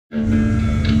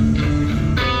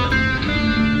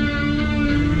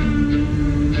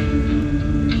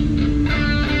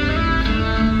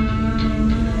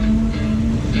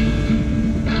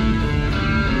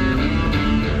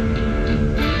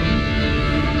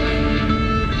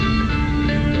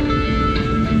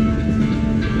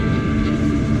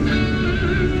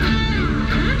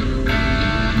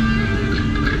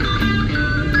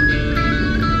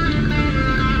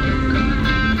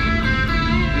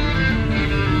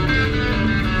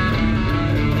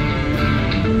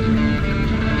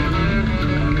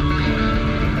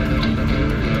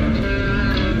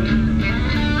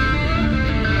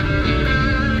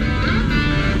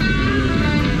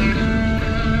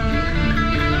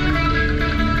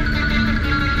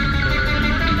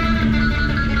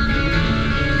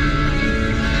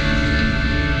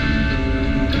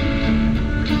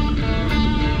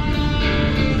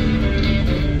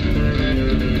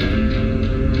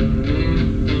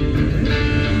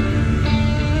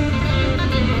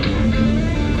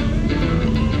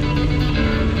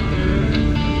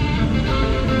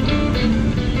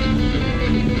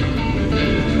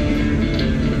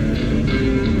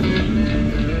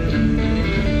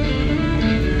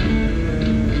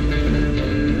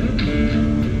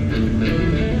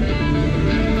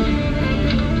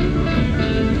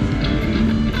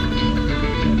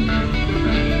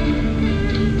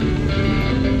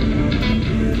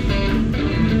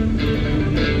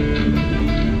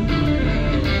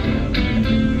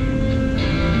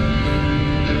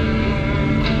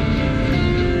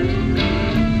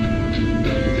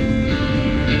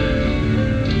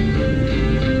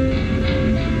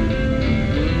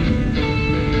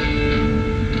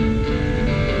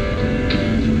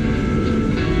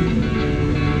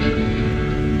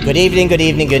Good evening, good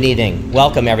evening, good evening.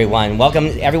 Welcome, everyone. Welcome,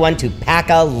 everyone, to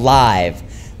PACA Live.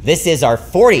 This is our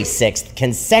 46th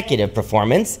consecutive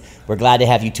performance. We're glad to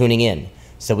have you tuning in.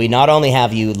 So we not only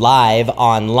have you live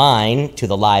online to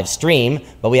the live stream,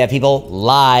 but we have people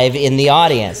live in the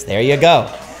audience. There you go.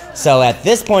 So at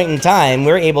this point in time,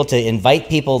 we're able to invite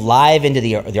people live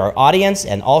into our audience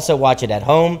and also watch it at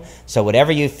home. So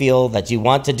whatever you feel that you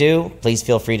want to do, please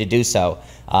feel free to do so.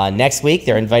 Next week,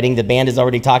 they're inviting, the band is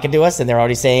already talking to us, and they're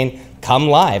already saying, come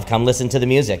live, come listen to the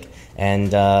music,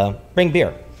 and bring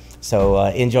beer. So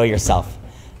enjoy yourself.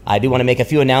 I do want to make a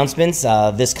few announcements.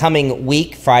 This coming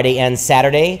week, Friday and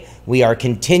Saturday, we are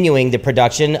continuing the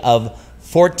production of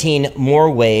 14 More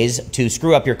Ways to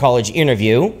Screw Up Your College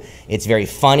Interview. It's very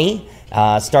funny.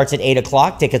 Starts at 8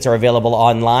 o'clock. Tickets are available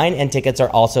online, and tickets are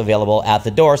also available at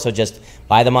the door. So just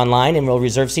buy them online, and we'll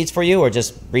reserve seats for you, or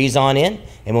just breeze on in,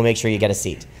 and we'll make sure you get a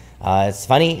seat. It's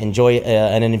funny, enjoy,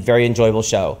 and a very enjoyable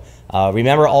show.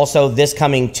 Remember also, this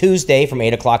coming Tuesday from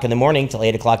 8 o'clock in the morning till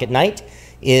 8 o'clock at night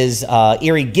is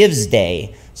Erie Gives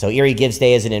Day. So Erie Gives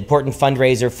Day is an important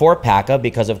fundraiser for PACA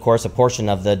because, of course, a portion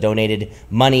of the donated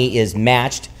money is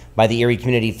matched by the Erie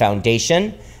Community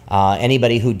Foundation.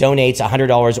 Anybody who donates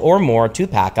 $100 or more to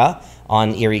PACA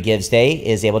on Erie Gives Day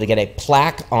is able to get a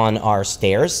plaque on our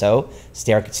stairs. So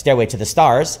Stairway to the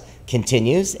Stars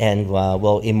continues, and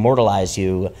we'll immortalize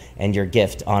you and your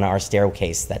gift on our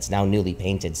staircase that's now newly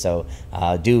painted. So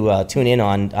do tune in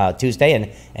on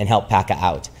Tuesday and help PACA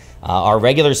out. Our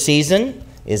regular season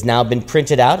is now been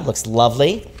printed out. It looks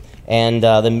lovely. And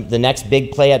the next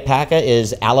big play at PACA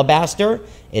is Alabaster.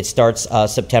 It starts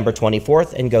September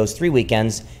 24th and goes 3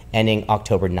 weekends, ending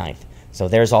October 9th. So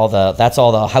that's all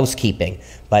the housekeeping.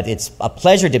 But it's a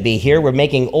pleasure to be here. We're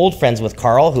making old friends with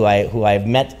Carl, who I've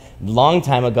met a long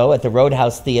time ago at the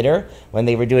Roadhouse Theater when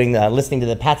they were doing listening to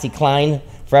the Patsy Cline,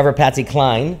 Forever Patsy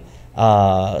Cline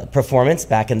performance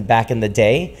back in the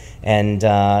day. And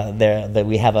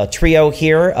we have a trio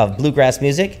here of bluegrass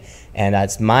music. And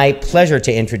it's my pleasure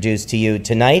to introduce to you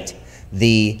tonight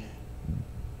the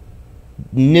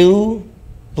new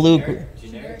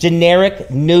generic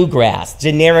Newgrass.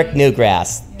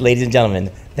 Ladies and gentlemen,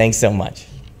 thanks so much.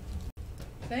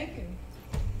 Thank you.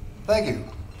 Thank you.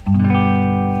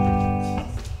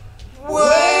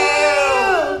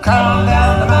 Well, come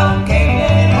down the mountain,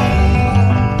 Katy.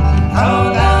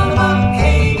 Come down the mountain,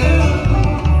 Katy.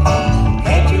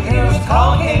 Can't you hear us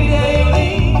calling, Katy Daly?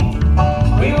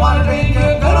 We want to drink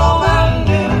a good old Mountain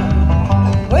Dew.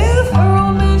 Well, for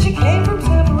old man, she came from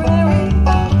Tipperary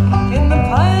in the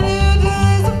pioneer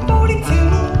days of '42.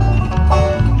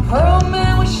 Her old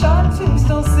man was shot in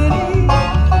Tombstone City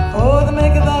for the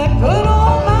make of that good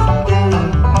old Mountain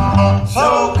Dew.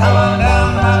 So come on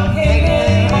down the mountain,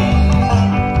 Katy.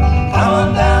 Come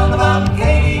on down the mountain,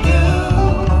 Katy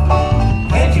Dew.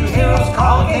 Can't you hear us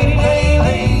calling, Katy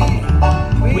Daly?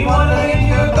 We want to drink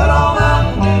your good old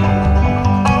Mountain Dew.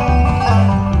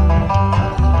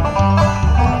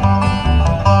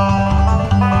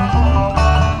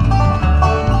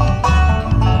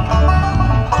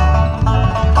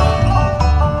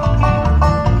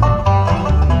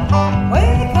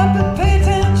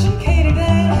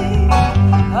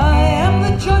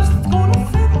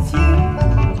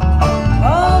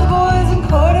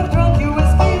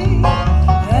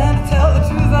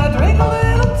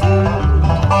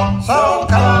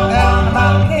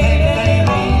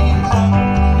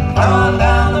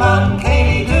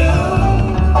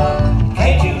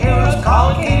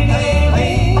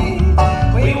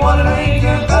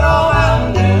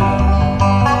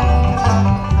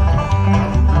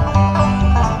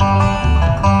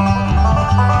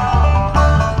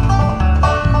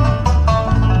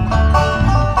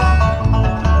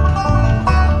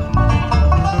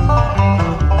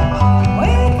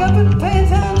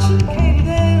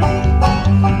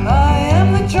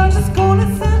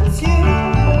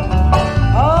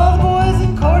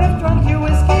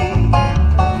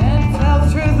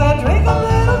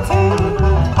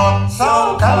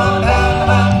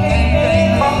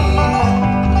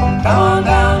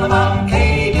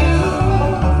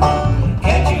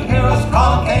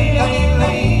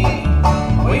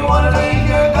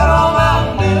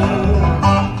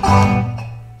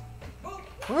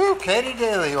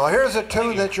 a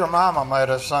tune that your mama might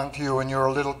have sung to you when you were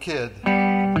a little kid.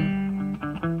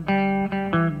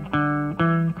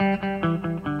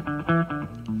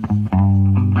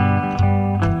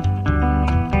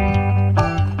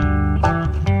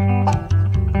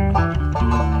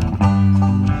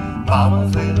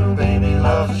 Mama's little baby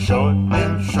loves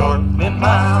shortening, shortening.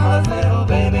 Mama's little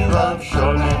baby loves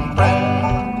shortening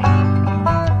bread.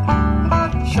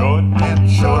 Shortening,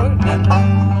 shortening,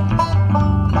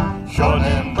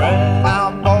 shortening bread.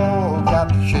 Now, boy, got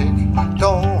the shake,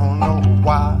 don't know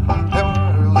why.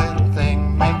 Every little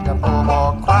thing make a poor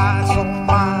boy cry. So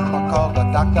mama called the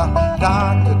doctor,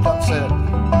 doctor done said,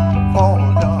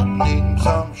 boy, done needing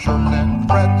some shortening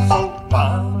bread. So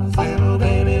Mama's little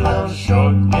baby loves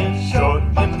shortening,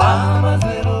 shortening. Mama's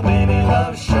little baby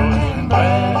loves shortening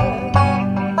bread.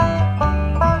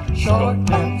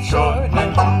 Shortening,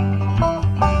 shortening,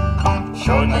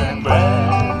 shortening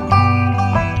bread.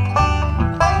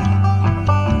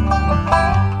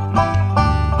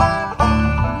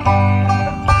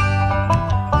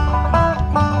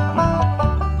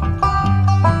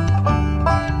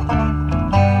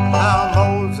 now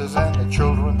Moses and the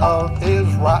children of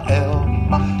Israel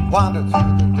wandered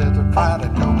through the desert trying to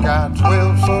do God's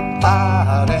will. So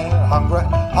tired and hungry,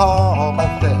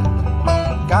 almost dead.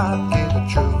 God gave the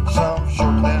children some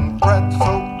shortening bread.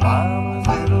 So Mama's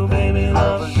little baby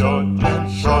loves shortening,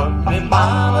 shortening.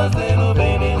 Mama's little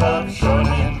baby loves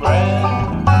shortening bread.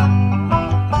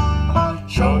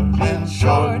 Shortening,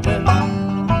 shortening,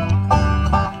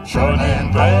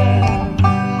 shortening bread.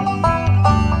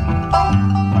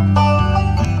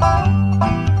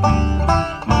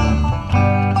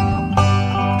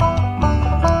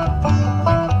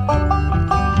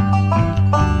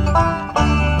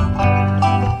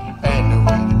 ain't no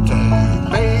way to tell you,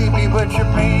 baby, what you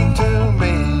mean to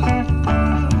me.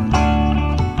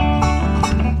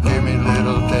 Give me a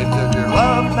little taste of your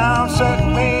love now, set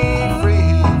me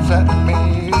free, set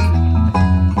me free.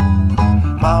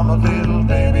 Mama's little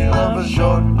baby loves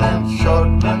shortening,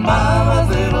 shortening. Mama's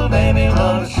little baby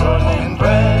loves shortening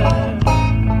bread.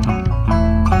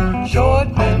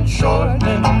 Shortening,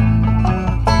 shortening,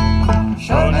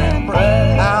 shortening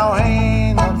bread. Now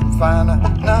ain't nothing finer,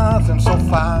 nothing so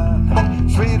fine,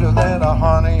 sweeter than a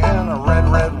honey and a red,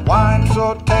 red wine.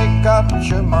 So take up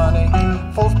your money,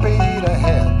 full speed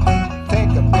ahead. Take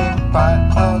a big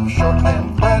bite of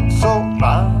shortening bread. So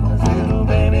Mama's little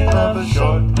baby loves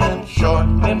shortening,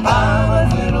 shortening.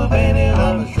 Mama's little baby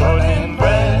loves shortening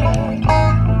bread.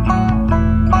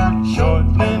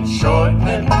 Shortening,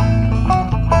 shortening,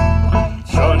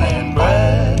 shortening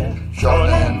bread.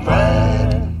 Shortening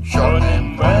bread,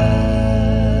 shortening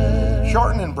bread.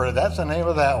 Shortening bread, that's the name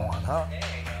of that one, huh?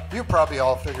 You probably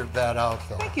all figured that out,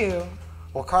 though. Thank you.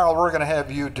 Well, Carl, we're going to have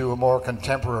you do a more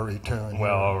contemporary tune.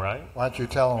 Well, all right. Why don't you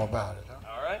tell them about it? Huh?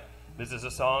 All right. This is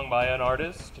a song by an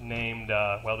artist named,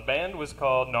 the band was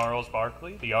called Gnarls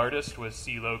Barkley. The artist was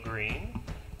CeeLo Green.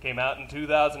 Came out in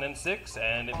 2006,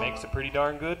 and it makes a pretty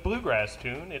darn good bluegrass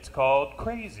tune. It's called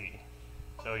Crazy.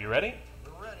 So, you ready?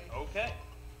 We're ready. Okay.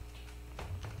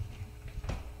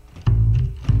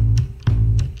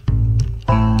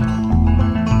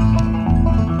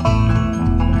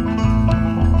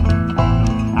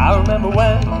 I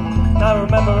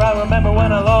remember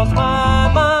when I lost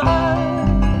my mind.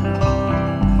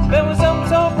 There was something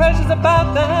so precious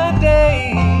about that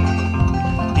day.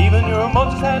 Even your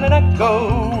emotions had an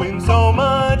echo in so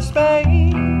much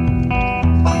space.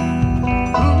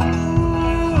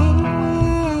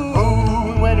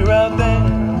 Ooh, when you're out there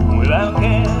without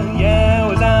care, yeah, I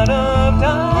was out of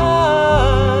touch.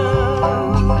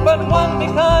 But it wasn't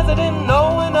because I didn't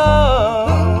know enough.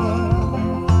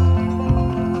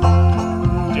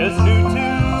 Just knew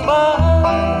too much.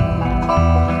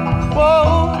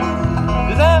 Whoa,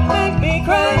 does that make me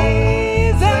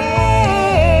crazy?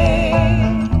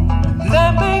 Does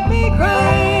that make me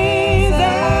crazy?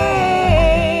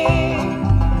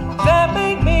 Does that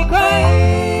make me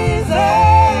crazy?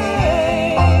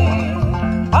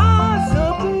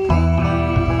 Possibly.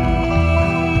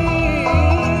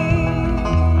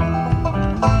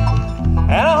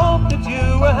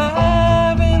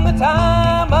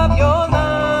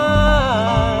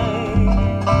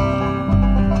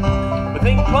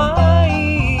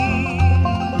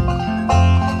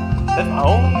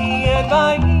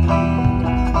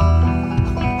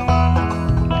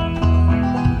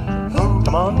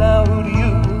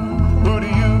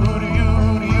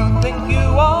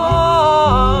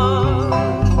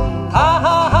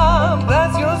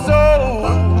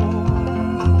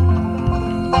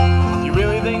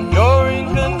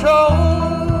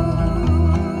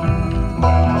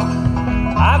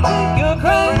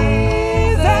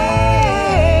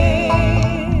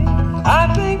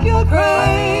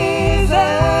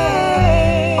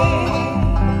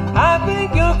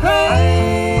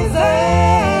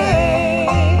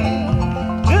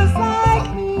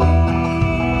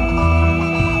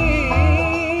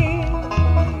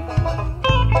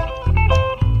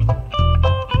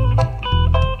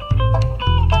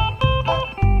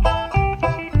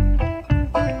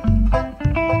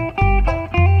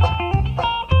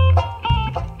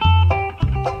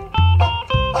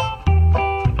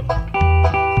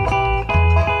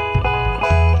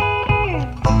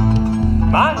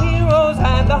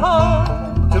 the heart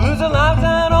to lose a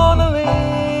lifetime on a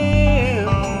limb.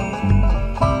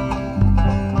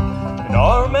 And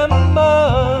all I remember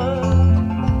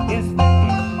is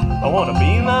I wanna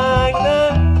be like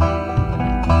that.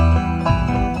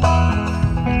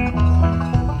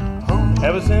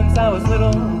 Ever since I was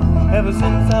little,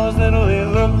 it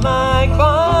looked like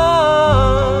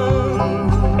fun.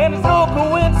 And it's no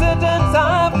coincidence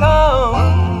I've come.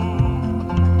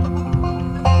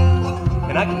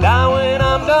 And I can die when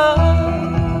I'm done.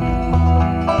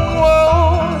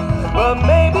 Whoa, but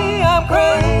maybe I'm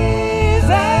crazy.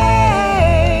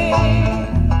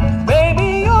 Baby,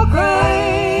 you're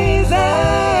crazy.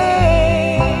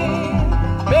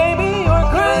 Baby, you're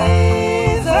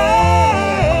crazy.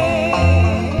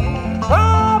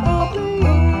 Probably.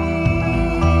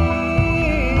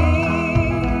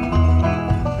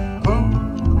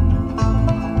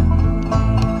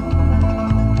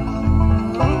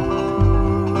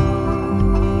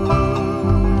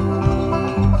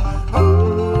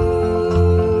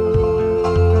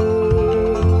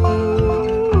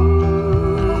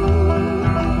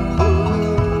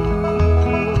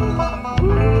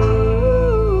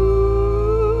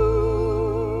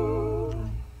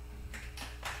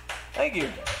 Thank you.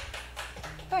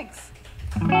 Thanks.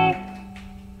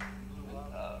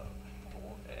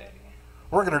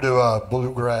 We're going to do a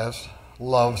bluegrass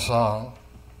love song.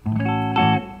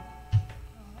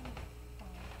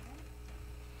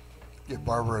 Give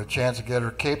Barbara a chance to get her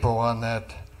capo on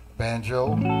that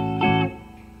banjo.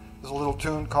 There's a little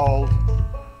tune called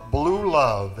Blue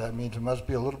Love. That means there must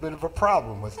be a little bit of a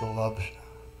problem with the love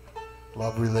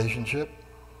relationship.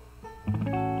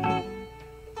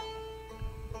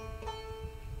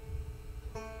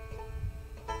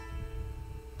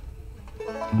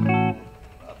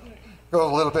 Goes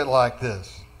a little bit like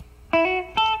this.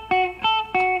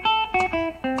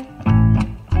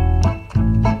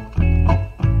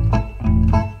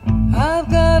 I've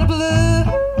got a blue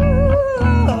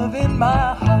love in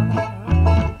my heart.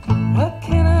 What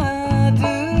can I do?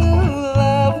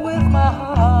 Love with my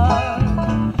heart.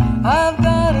 I've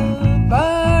got a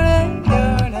burning,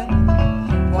 yearning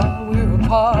while we're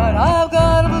apart. I've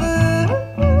got a blue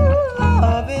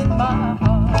love in my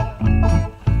heart.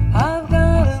 I've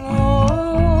got an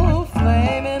old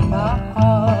flame in my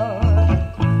heart.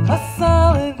 A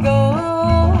solid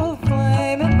gold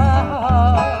flame in my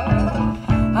heart.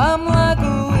 I'm like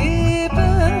a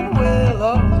weeping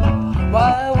willow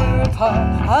while we're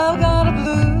apart. I've got a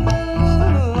blue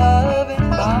love in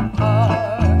my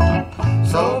heart.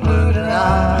 So blue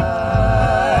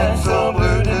tonight, so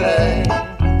blue today.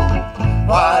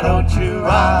 Why don't you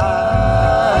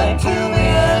write to me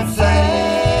and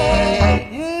say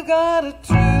you got a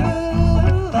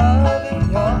true love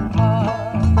in your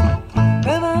heart?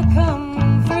 Then I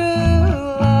come through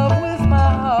love with my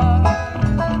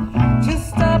heart to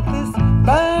stop this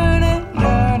burning,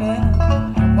 yearning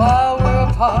while we're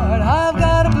apart. I've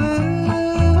got a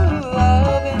blue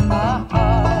love in my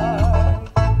heart.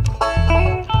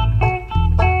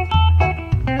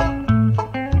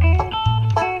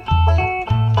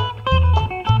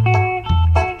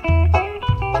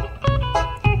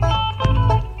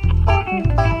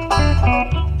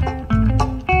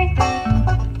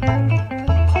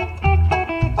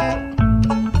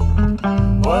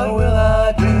 What will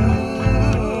I do?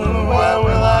 Where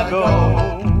will I go?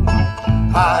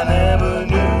 I never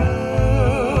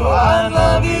knew I'd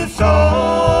love you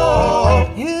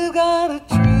so. You got a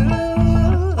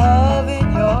true love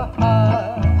in your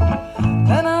heart.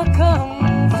 Then I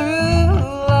come through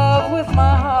love with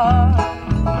my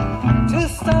heart to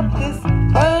stop this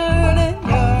burning,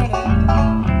 yearning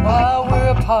while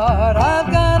we're apart.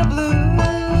 I've got a blue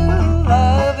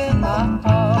love in my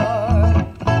heart.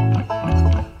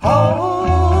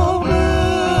 Oh, blue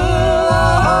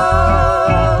love.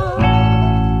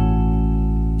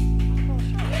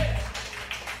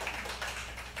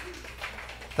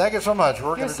 Thank you so much.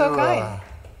 We're going to so do kind. a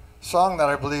song that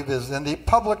I believe is in the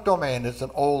public domain. It's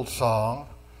an old song.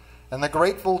 And the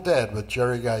Grateful Dead with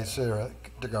Jerry Garcia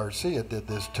did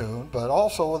this tune, but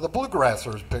also the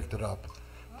Bluegrassers picked it up.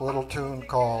 A little tune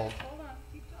called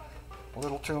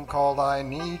I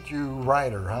Need You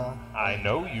Rider, huh? I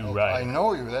know you I right.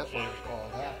 Know You, that's what it's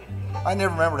called. Huh? I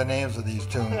never remember the names of these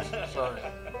tunes. Sorry.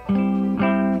 All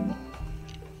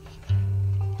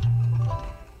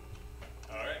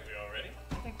right, we all ready?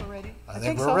 I think we're ready. I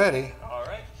think so. we're ready. All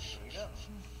right, here we go.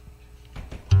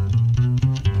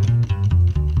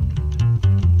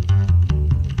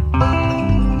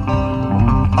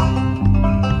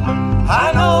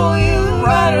 I know you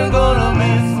rider gonna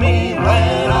miss me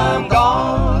when I'm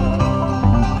gone.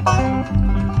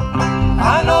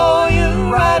 I know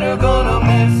you rider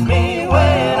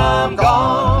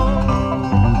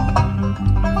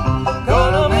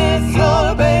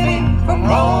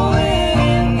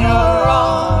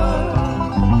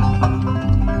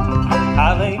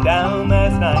down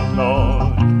last night,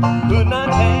 Lord, could not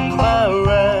take my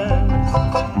rest.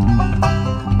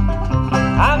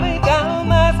 I lay down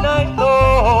last night,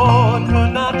 Lord,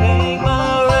 could not take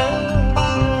my rest.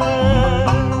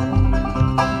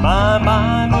 My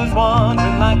mind was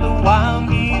wandering like the wild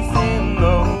geese in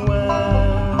the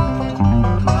west.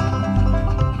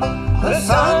 The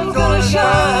sun's gonna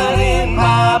shine in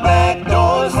my back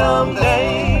door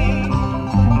someday.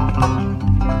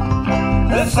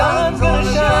 The sun's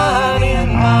gonna shine in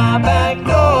my back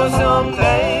door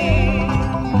someday.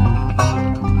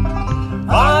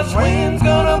 March wind's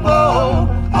gonna blow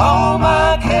all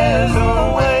my cares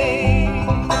away.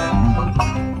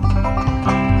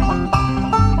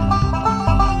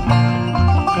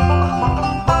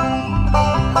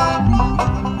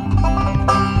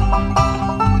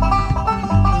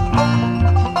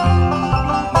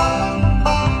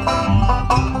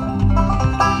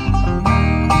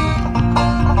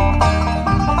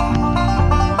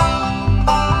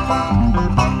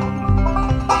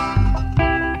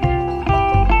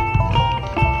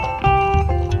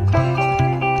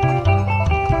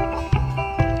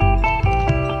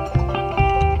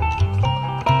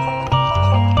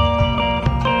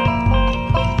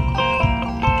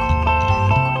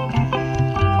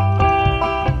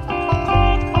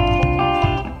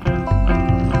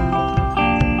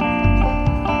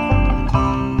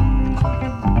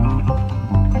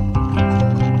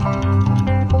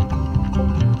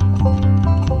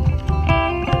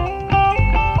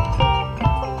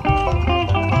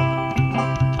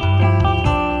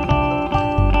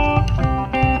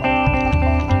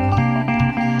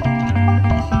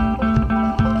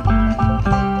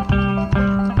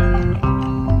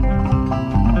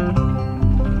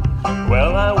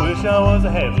 I was a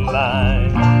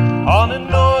headline on a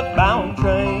northbound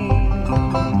train.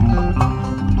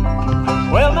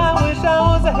 Well, I wish I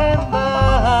was a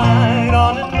headline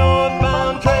on a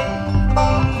northbound train.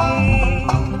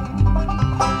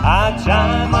 I'd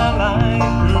shine my light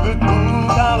through the cool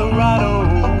Colorado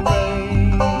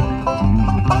rain.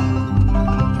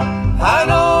 I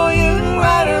know you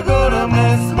rider gonna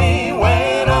miss me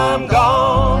when I'm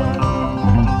gone.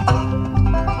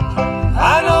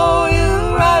 I know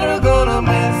you rider gonna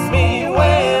miss me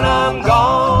when I'm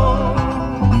gone.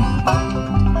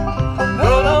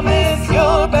 Gonna miss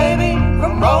your baby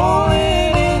from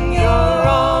rolling in your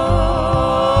arms.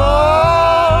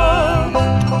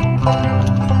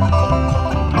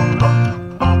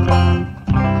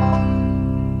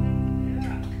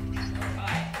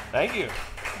 Thank you.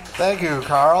 Thank you,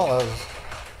 Carl. It was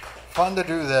fun to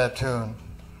do that tune.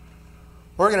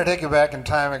 We're going to take you back in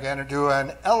time again and do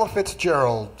an Ella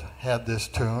Fitzgerald had this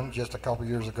tune just a couple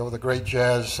years ago, the great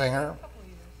jazz singer.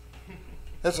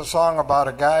 It's a song about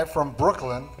a guy from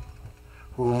Brooklyn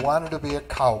who wanted to be a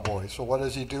cowboy. So what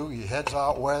does he do? He heads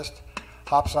out west,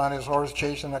 hops on his horse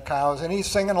chasing the cows, and he's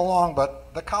singing along,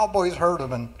 but the cowboys heard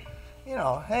him and, you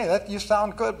know, hey, that you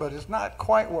sound good, but it's not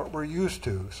quite what we're used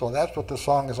to. So that's what the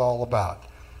song is all about.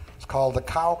 It's called the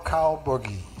Cow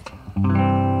Boogie.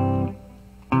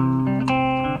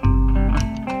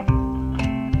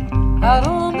 Out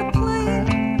on the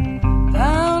plain,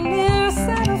 down near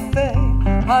Santa Fe,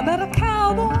 I met a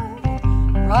cowboy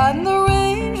riding the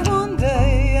range one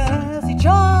day. As he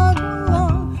jogged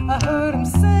along, I heard him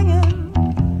singing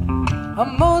a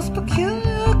most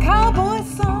peculiar cowboy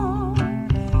song.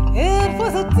 It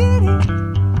was a ditty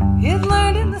he'd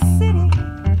learned in the city.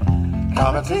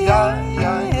 Coming to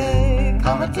yi-yi-yi,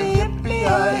 coming to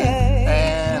yippee-yi-yi.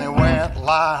 And it went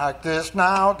like this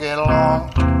now, get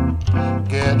along.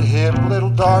 Get hip, little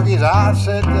doggies, I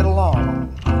said get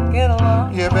along. Get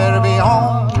along. You better be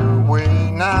on your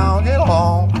way now, get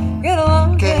along. Get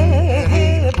along. Get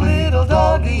hip, little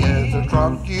doggy, as I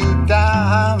truck you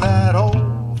down that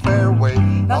old fairway.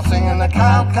 Now singing the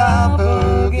cow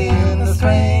boogie in the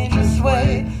strangest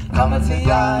way. Coming to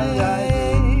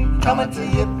yi-yi-yi, coming to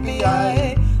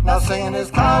yippee-yi-yi. Now singing his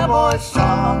cowboy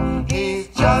song, he's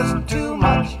just too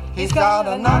much. He's got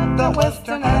a knocked-up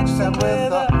western accent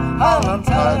with a Holland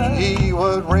touch. He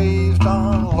was raised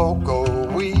on loco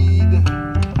weed.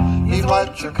 He's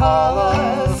what you call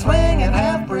a swinging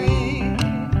half-breed.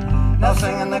 Now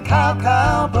singing the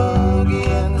cow boogie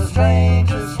in the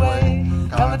strangest way.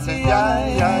 Coming to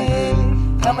yi-yi-yi,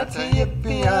 coming to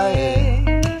yippee-yi-yi.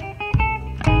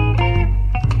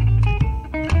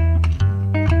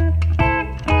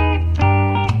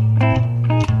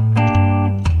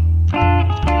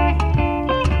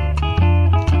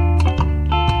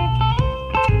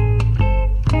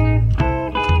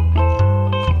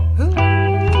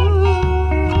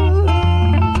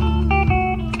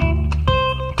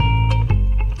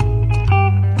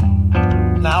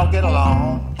 Now get get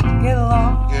along. Get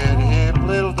along. Get hip,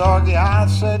 little doggy, I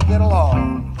said get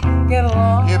along. Get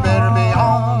along. You better be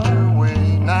on your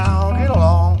way now. Get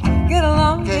along. Get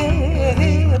along. Get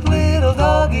hip, little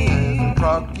doggy. It'll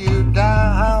truck you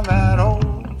down that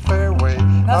old fairway.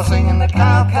 Now singing the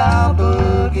cow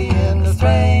boogie in the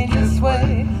strangest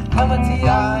way. Coming to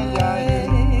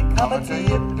yi-yi-yi, coming to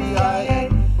yippee-yi-yi.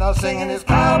 Now singing his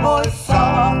cowboy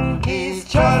song. He's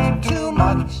just too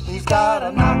much. He's got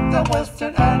a knocked up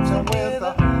western accent with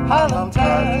a Highland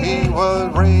touch. He was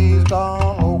raised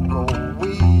on local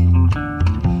weed.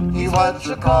 He's what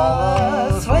you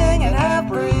call a swinging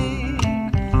half-breed.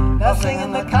 Now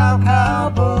singing the cow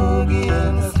boogie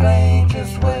in the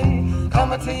strangest way.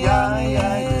 Coming to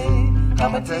yi-yi-yi,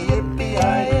 coming to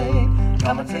yippee-yi-yi,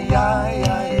 coming to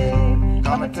yi-yi-yi,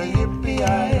 coming to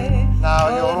yippee-yi-yi. Now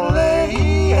the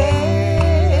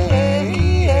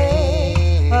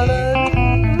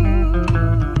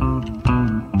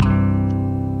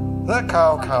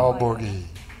cow boogie.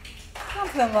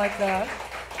 Something like that.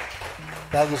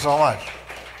 Thank you so much.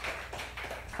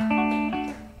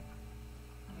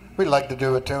 We'd like to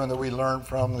do a tune that we learned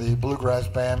from the bluegrass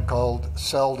band called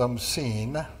Seldom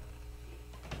Seen.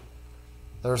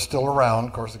 They're still around.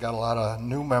 Of course, they got a lot of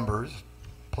new members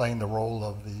playing the role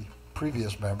of the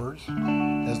previous members.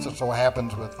 As just so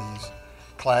happens with these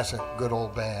classic good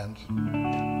old bands.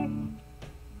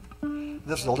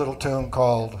 This is a little tune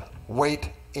called Wait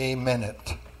a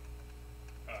Minute.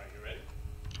 Are you ready?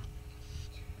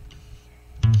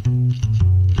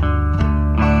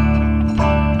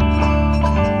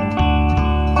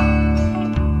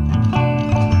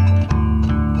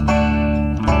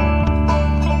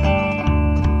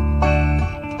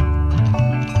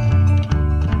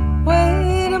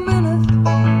 Wait a minute.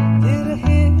 Did I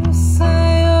hear you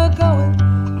say you're going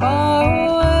far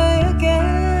away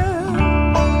again?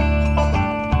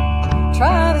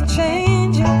 Try to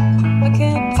change it. I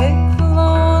can't take the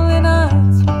lonely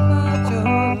nights without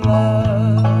your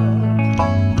love.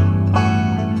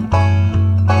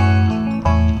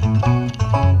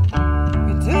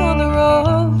 You're due on the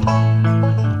road.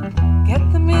 Get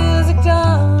the music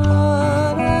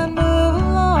done and move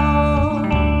along.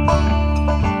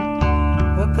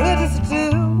 What good does it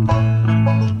do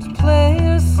to play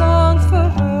your songs for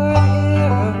her and hear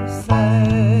her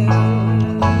say?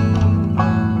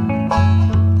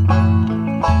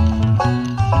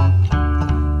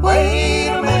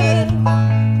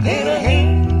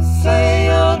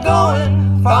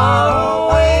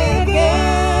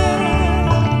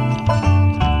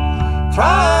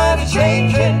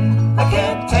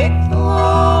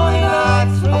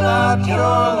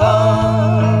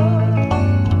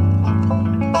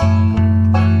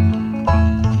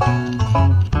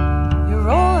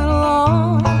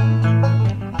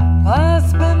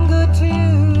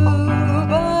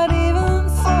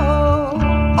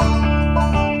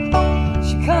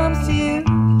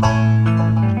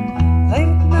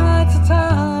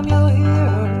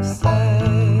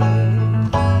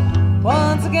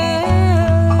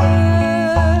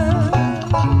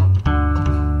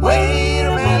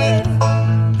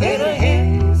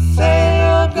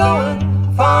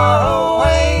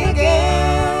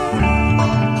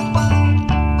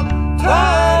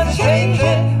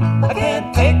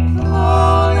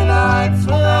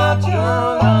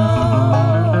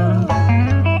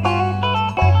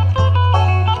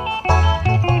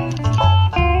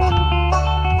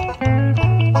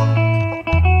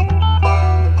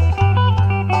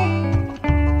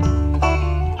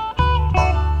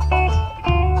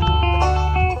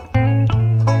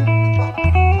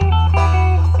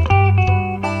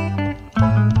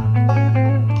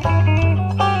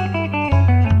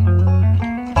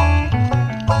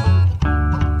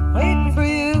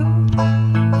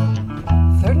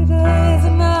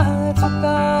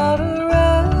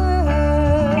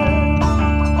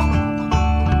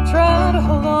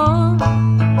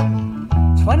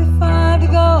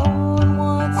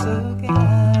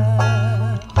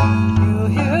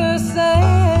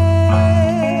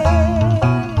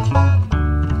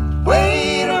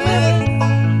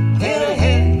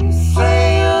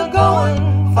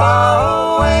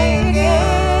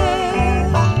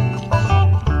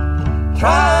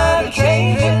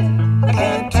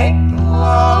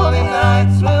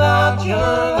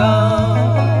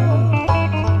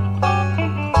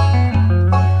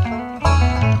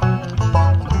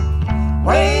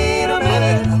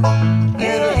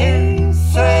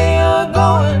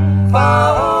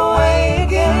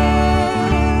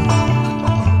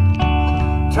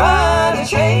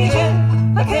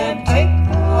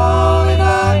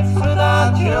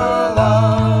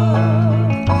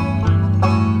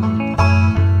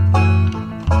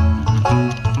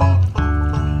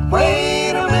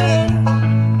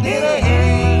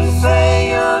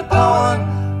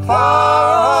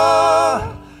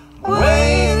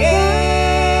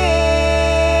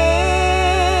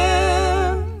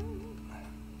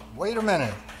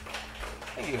 minute.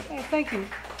 Thank you. Hey, thank you.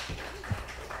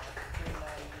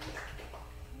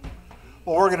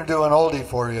 Well, we're going to do an oldie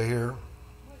for you here.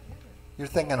 You're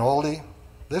thinking oldie?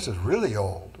 This is really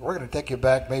old. We're going to take you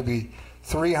back maybe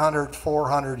 300,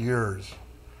 400 years.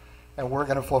 And we're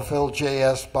going to fulfill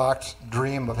J.S. Bach's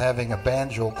dream of having a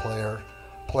banjo player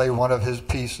play one of his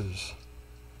pieces.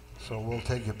 So we'll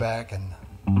take you back and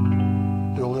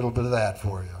do a little bit of that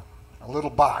for you. A little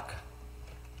Bach.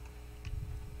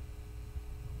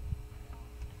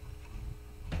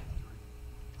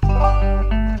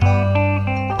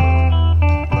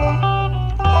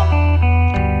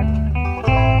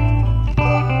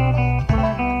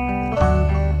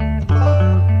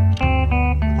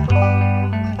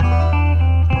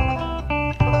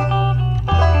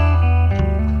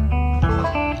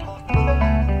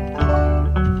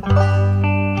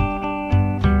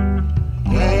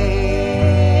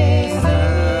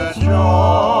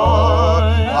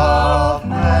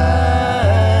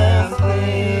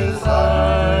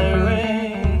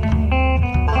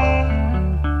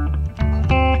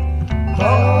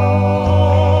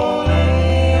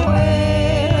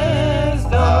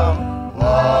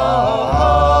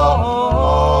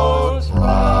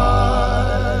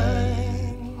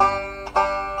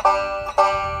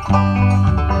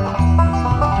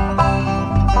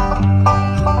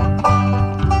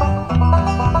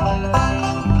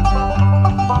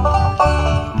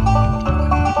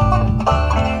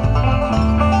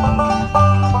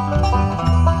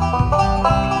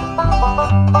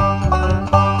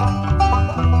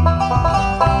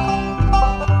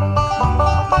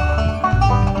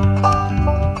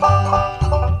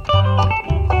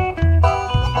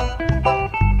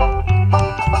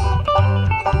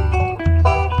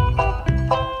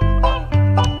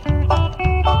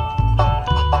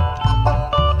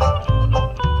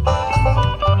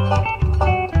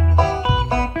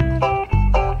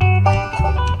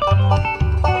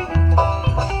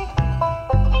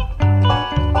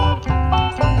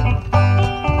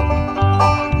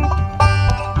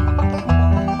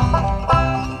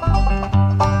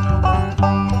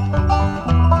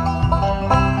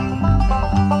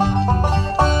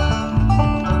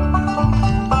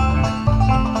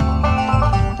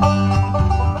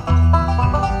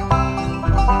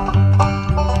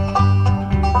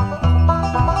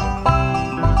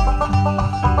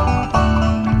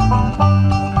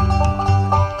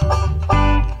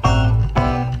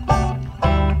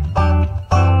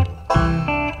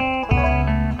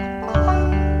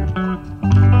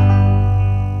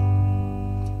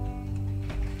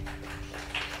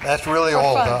 That's really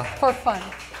old, huh? For fun.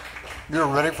 You're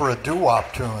ready for a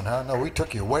doo-wop tune, huh? No, we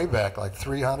took you way back, like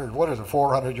 300, what is it,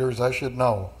 400 years? I should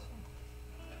know.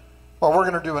 Well, we're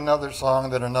going to do another song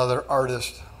that another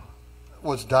artist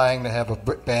was dying to have a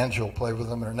banjo play with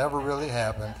them, and it never really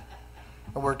happened.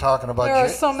 And we're talking about... There are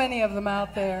so many of them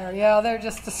out there. Yeah, they're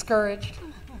just discouraged.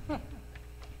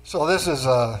 So this is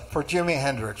for Jimi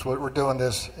Hendrix. We're doing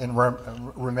this in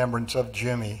remembrance of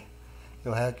Jimmy.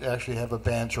 You'll actually have a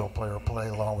banjo player play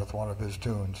along with one of his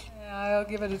tunes. Yeah, I'll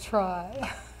give it a try.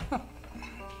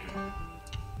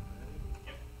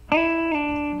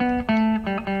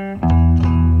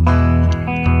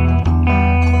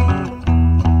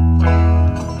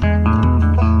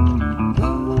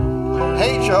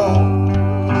 Hey, Joe,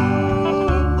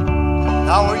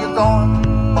 now where you going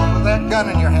with that gun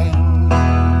in your hand?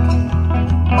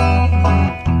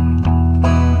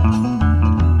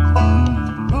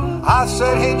 I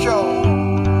said, hey, Joe,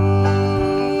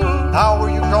 now where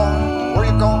you going? Where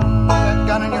you going with that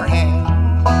gun in your hand?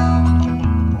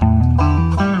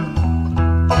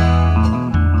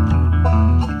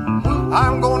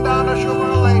 I'm going down to shoot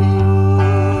my lady,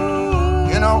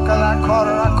 you know, 'cause I caught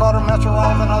her messing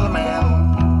around with another man.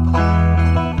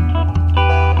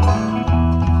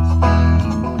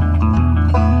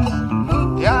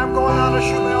 Yeah, I'm going down to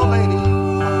shoot my old lady,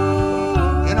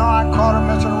 you know, I caught her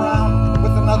messing around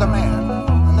with another man,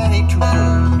 and that ain't too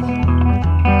good.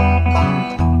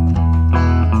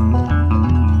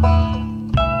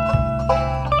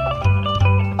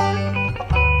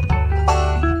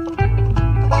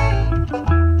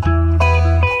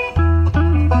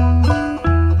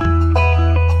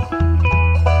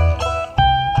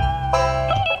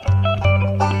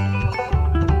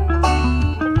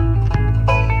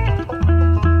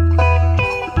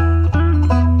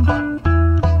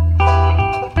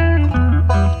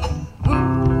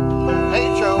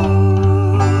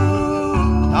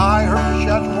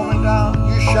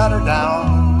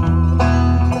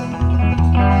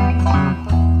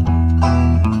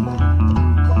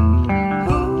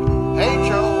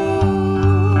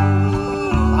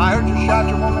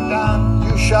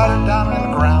 Shot her down down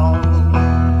in the ground.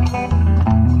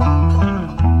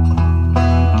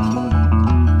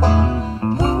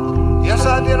 Yes,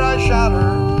 I did, I shot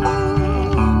her.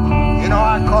 You know,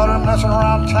 I caught her messing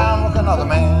around town with another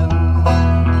man.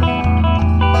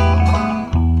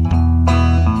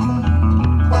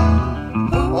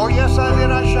 Oh, yes, I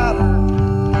did, I shot her.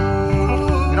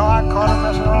 You know, I caught her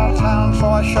messing around town, so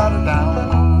I shot her down.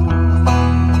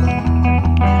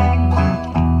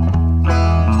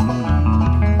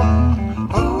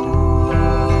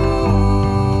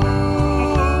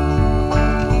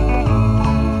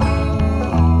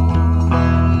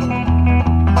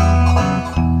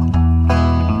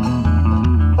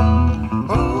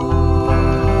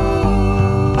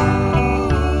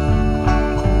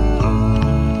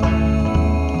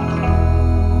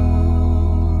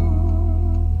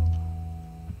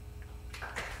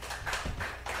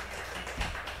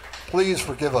 Please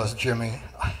forgive us, Jimmy.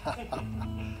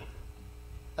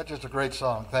 That's just a great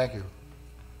song. Thank you.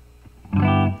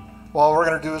 Well, we're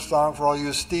going to do a song for all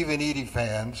you Steve and Edie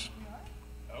fans.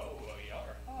 Oh, well, you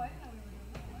are. Oh, I didn't know we were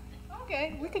doing that.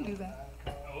 Okay, we can do that.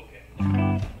 Okay.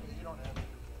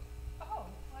 Oh,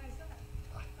 why is that?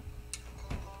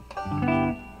 Number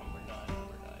 9.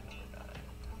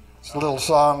 It's a little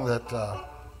song that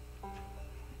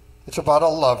it's about a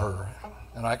lover.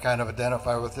 And I kind of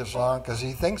identify with this song because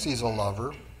he thinks he's a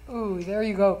lover. Ooh, there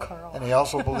you go, Carl. And he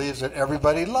also believes that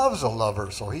everybody loves a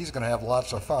lover. So he's going to have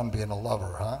lots of fun being a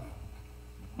lover, huh?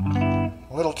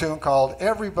 A little tune called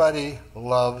Everybody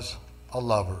Loves a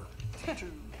Lover.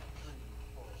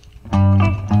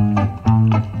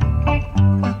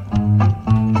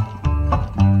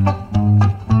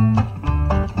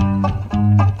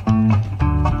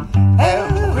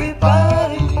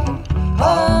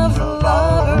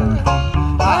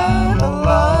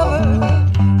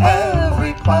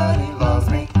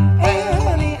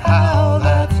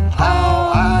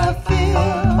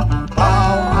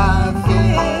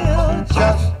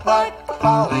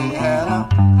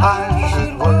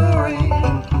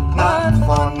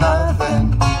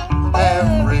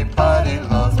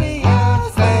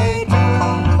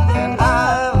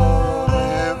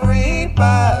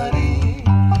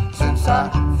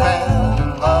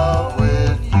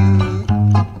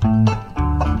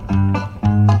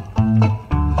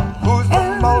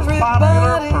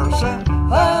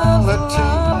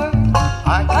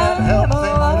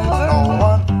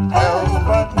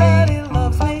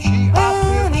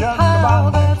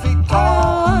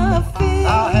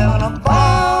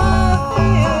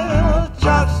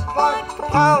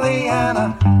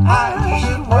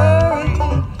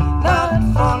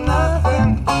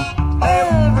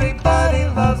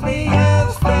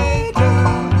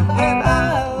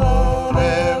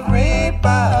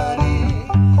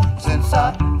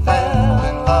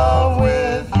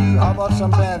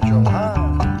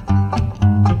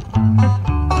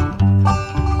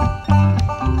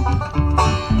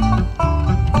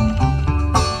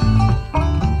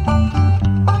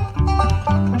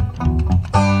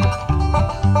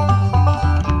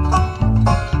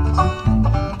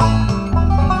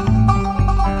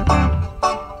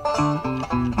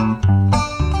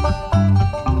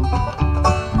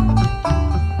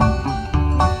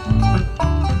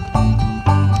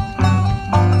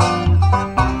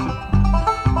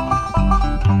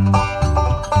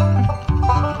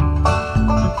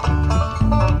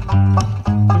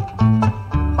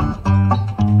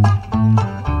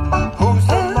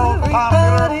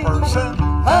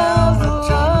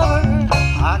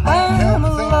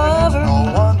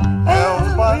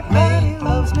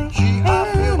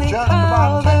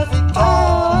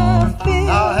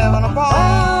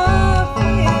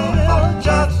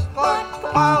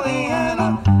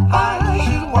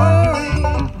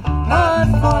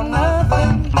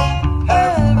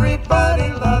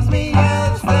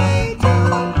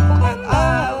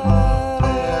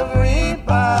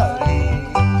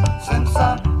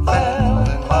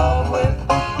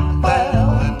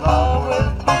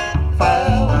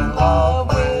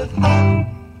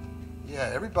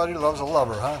 Loves a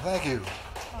Lover, huh? Thank you.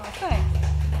 Oh, thanks.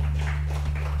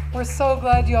 We're so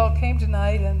glad you all came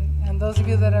tonight, and those of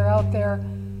you that are out there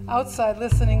outside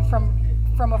listening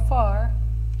from afar,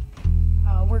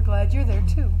 we're glad you're there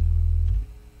too.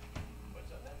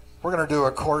 We're going to do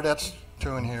a Chordettes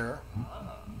tune here.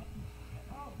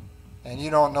 And you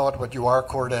don't know it, but you are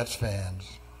Chordettes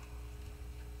fans.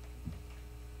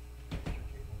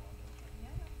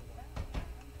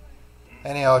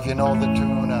 Anyhow, if you know the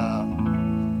tune,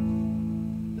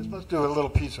 let's do a little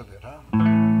piece of it, huh?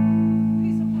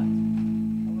 Piece of what? A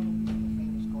little piece of the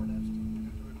famous Chordettes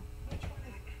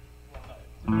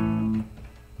tune.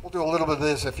 We'll do a little bit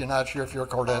this if you're not sure if you're a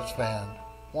Chordettes fan.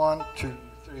 1, 2,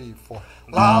 3, 4.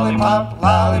 Lollipop,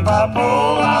 lollipop,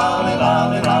 oh, lolly,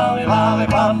 lolly, lolly,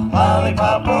 lollipop,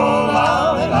 lollipop, oh,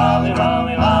 lolly, lolly,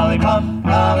 lolly, lollipop,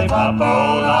 lollipop,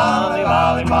 oh, lolly,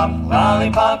 lollipop,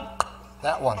 lollipop.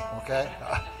 That one, okay?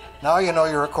 Now you know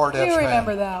you're a Chordettes fan. You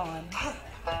remember that one.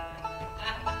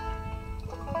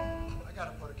 I got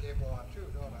to put a cable on too,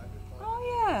 don't I?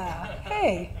 Oh, yeah.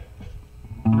 Hey.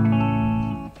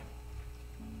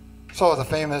 So the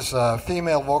famous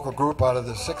female vocal group out of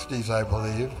the 60s, I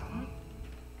believe.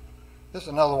 This is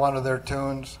another one of their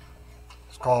tunes.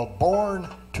 It's called Born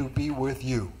to Be With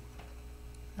You.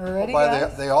 Already,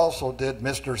 They also did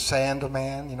Mr.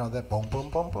 Sandman, you know, that boom, boom,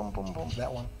 boom, boom, boom, boom,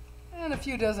 that one. And a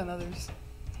few dozen others.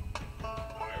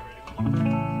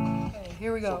 Okay,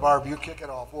 here we go. So Barb, you kick it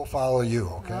off. We'll follow you,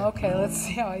 okay? Okay, let's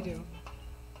see how I do.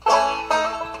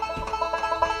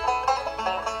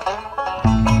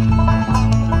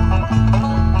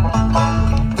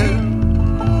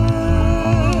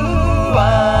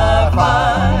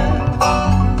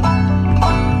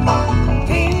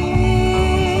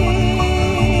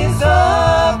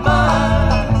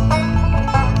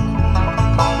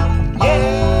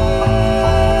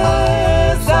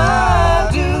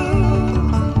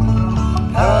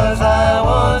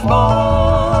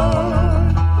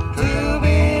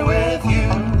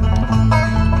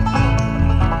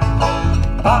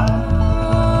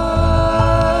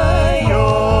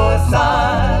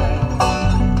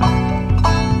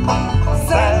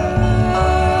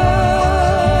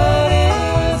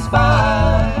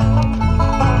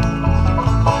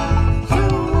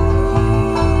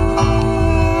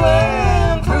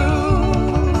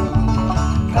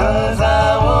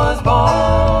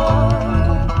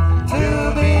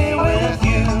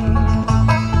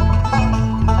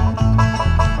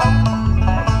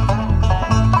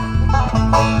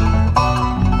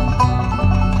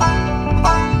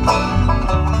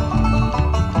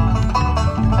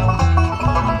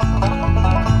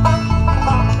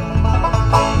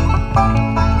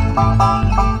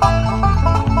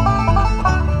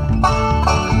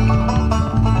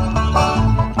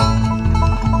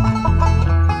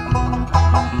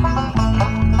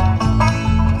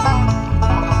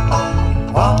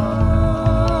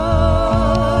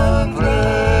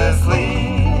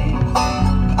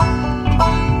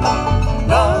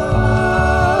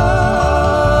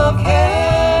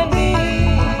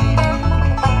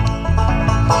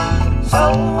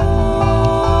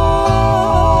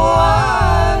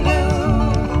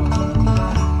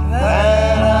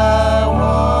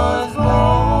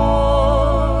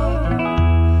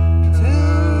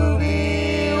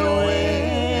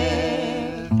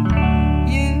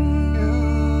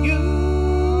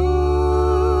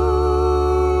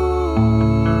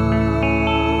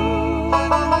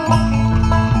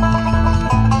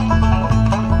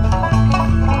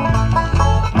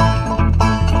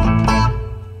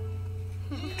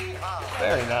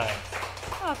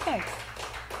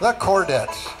 The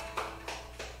Chordettes.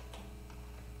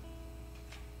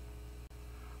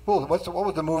 What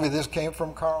was the movie this came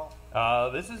from, Carl?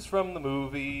 This is from the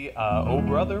movie Oh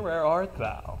Brother, Where Art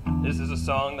Thou? This is a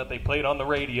song that they played on the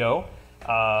radio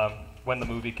when the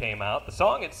movie came out. The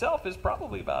song itself is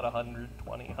probably about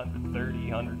 120, 130,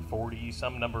 140,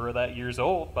 some number of that years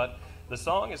old, but the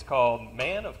song is called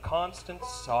Man of Constant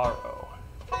Sorrow,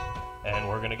 and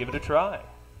we're going to give it a try.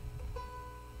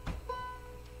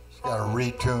 It's got a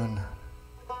retune.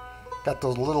 Got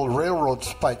those little railroad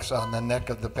spikes on the neck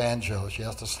of the banjo. She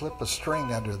has to slip a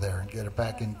string under there and get it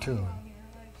back in tune.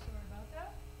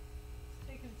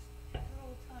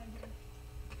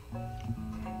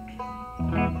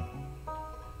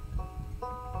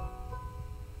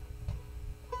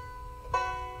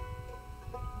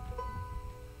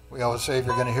 We always say if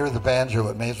you're going to hear the banjo,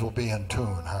 it may as well be in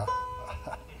tune, huh?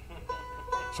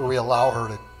 So we allow her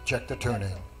to check the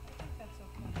tuning.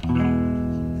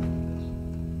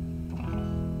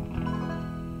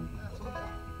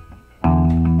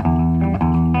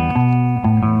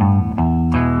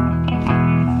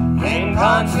 In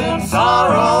constant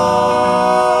sorrow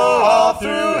all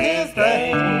through his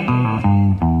day,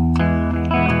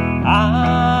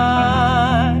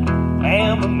 I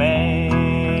am a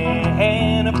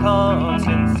man of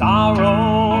constant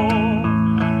sorrow.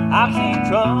 I've seen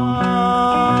trouble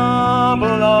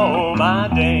all my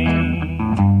days.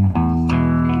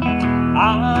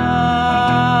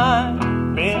 I've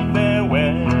bid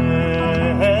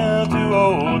farewell to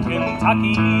old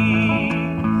Kentucky,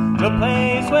 the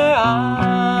place where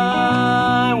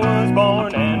I was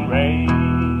born and raised,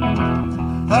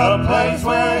 the place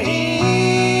where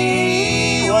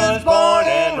he was born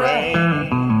and raised.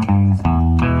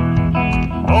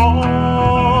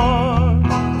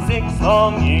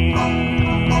 long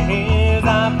years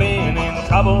I've been in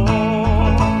trouble.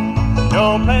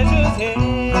 No pleasures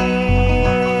here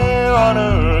on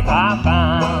earth I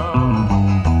found.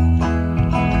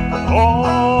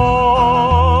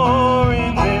 Oh,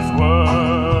 in this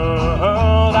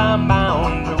world I'm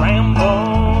bound to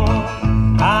ramble.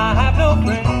 I have no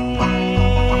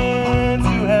friends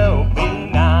to help me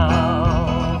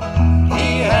now.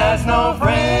 He has no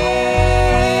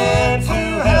friends to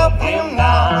help him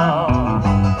now.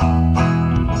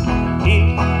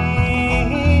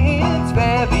 It's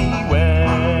very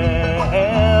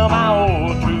well, my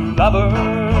old true lover.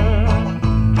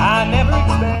 I never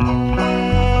expect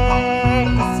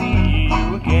to see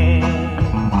you again.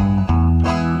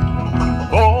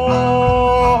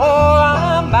 Oh,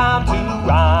 I'm bound to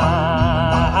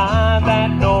ride that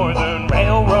northern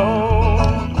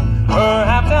railroad.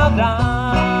 Perhaps I'll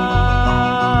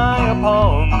die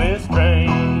upon this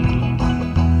train.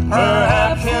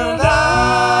 Perhaps he'll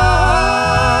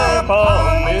die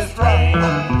upon this train.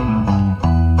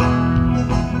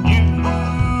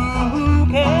 You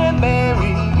can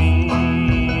bury me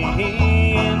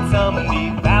in some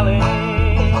deep valley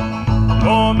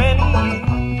for many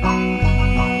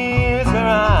years where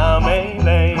I may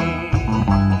lay.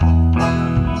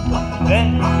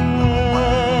 Then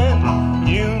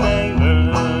you may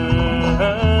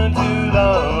learn to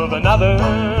love another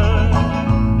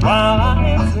while I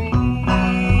am sleeping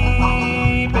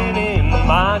in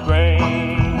my grave.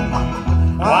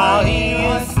 While he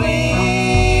is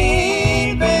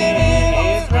sleeping in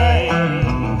his grave.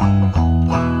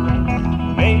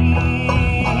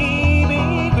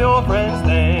 Maybe your friends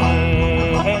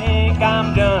think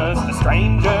I'm just a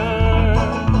stranger.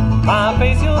 My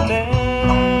face you'll never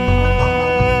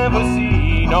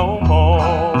see no more.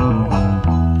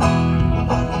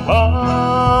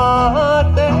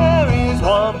 But there is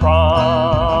one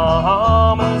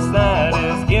promise that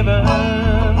is given.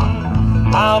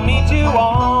 I'll meet you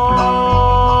on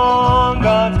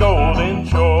God's golden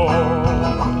shore.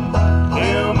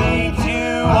 He'll meet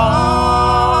you on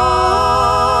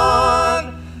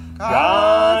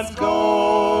God's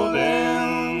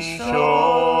golden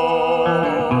shore.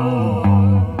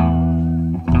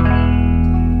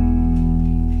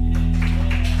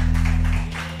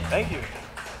 Thank you.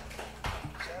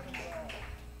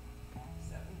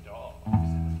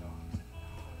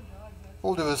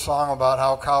 We'll do a song about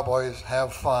how cowboys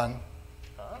have fun.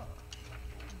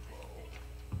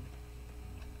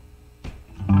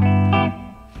 Oh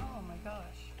my gosh.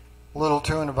 Little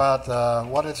tune about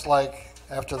what it's like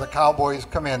after the cowboys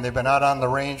come in. They've been out on the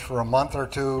range for a month or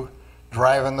two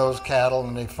driving those cattle,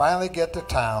 and they finally get to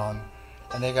town,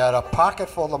 and they got a pocket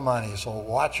full of money, so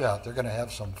watch out. They're going to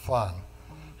have some fun.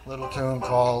 Little tune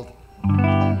called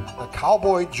the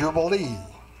Cowboy Jubilee.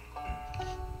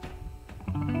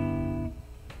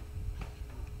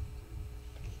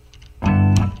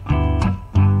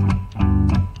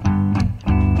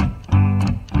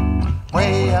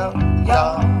 Way out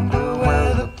yonder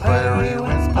where the prairie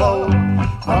winds blow,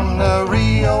 from the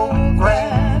Rio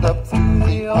Grande up through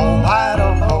the old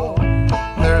Idaho,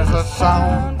 there's a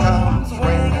sound comes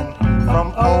ringing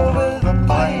from over the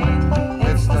plain.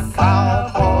 It's the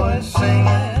cowboys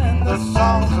singing the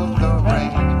songs of the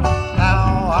rain. Now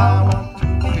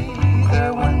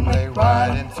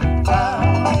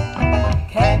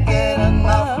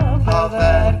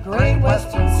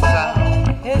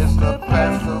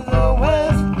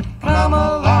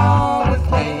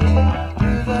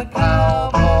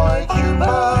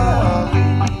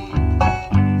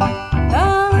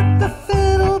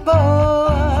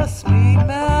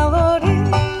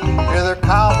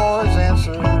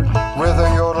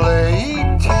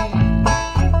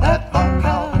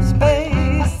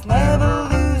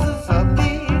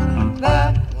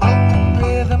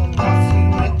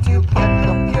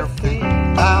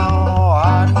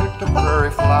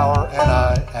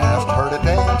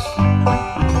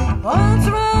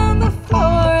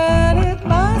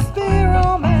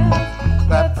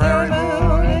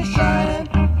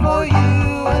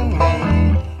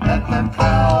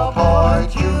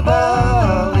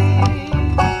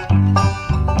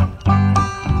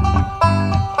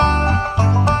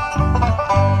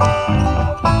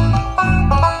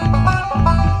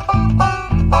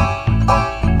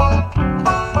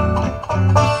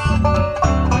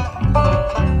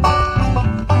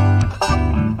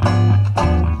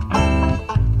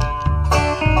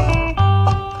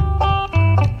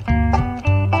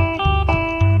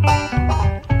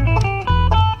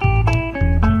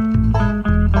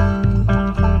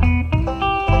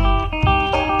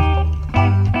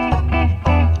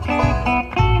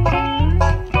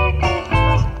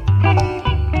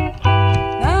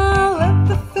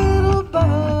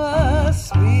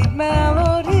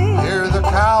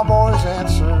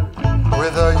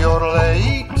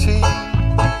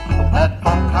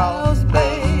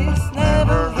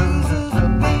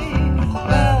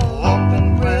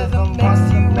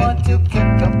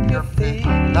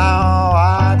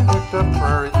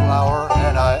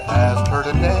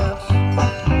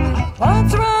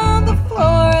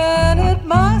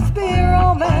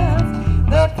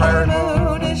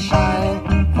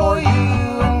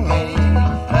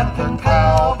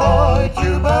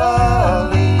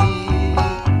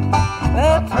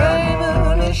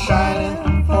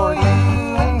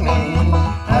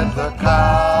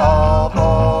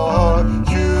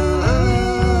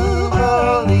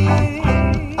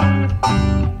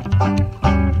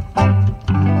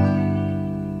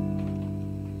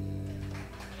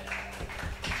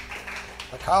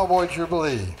Cowboy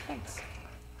Jubilee. Thanks.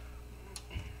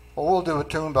 Well, we'll do a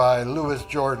tune by Louis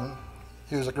Jordan.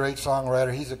 He was a great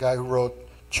songwriter. He's the guy who wrote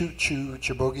Choo Choo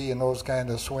Chiboogie and those kind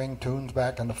of swing tunes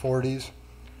back in the 40s.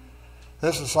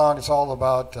 This is a song that's all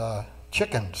about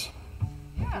chickens.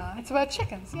 Yeah, it's about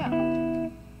chickens, yeah.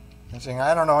 And saying,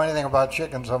 I don't know anything about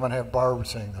chickens. I'm going to have Barb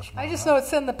sing this one. I just know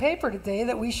it's in the paper today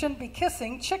that we shouldn't be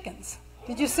kissing chickens.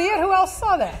 Did you see it? Who else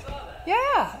saw that?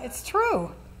 Yeah, it's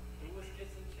true. Who was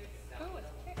kissing chickens? Who was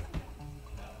kissing?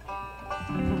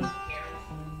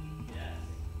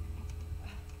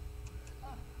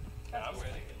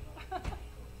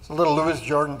 It's a little Louis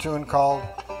Jordan tune called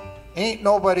Ain't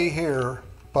Nobody Here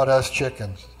But Us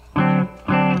Chickens. One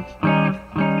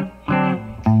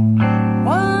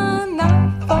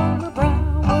night Farmer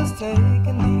Brown was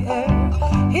taking the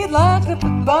air. He'd locked up the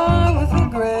barn with the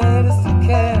greatest of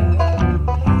care.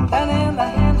 Down in the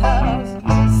hen house,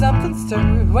 something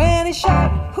stirred when he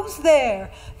shouted, "Who's there?"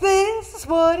 This is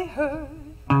what he heard.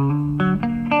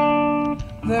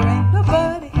 There ain't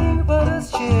nobody here but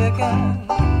us chickens.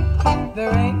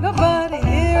 There ain't nobody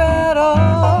here at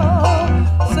all.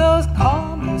 So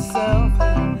calm yourself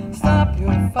and stop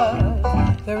your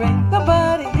fuss. There ain't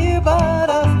nobody here but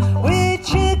us. We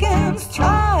chickens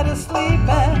try to sleep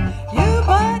and you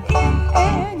butt in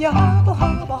and you hobble,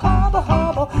 hobble, hobble,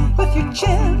 hobble with your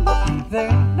chin. There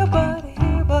ain't nobody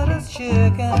here but us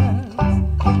chickens.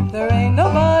 There ain't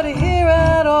nobody here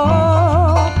at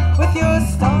all. With your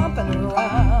stomping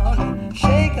around and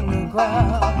shaking the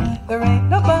ground. There ain't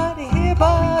nobody here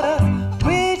but us.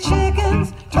 We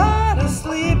chickens try to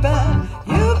sleep and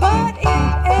you butt in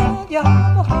and you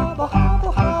hobble, hobble,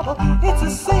 hobble, hobble. It's a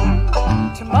sin.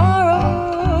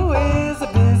 Tomorrow is a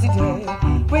busy day.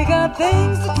 We got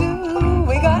things to do.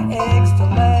 We got eggs to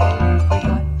lay. We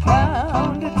got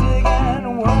ground to dig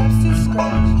and worms to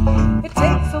scratch. It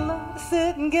takes a lot to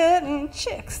sit and getting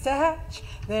chicks to hatch.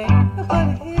 There ain't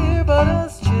nobody here but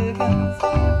us chickens.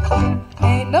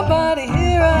 Ain't nobody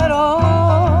here at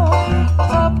all.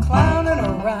 Stop clowning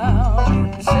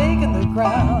around and shaking the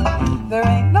ground. There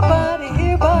ain't nobody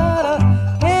here but us.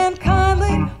 And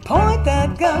kindly point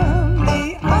that gun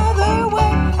the other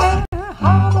way and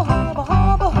hobble, hobble,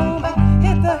 hobble home and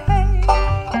hit the hay.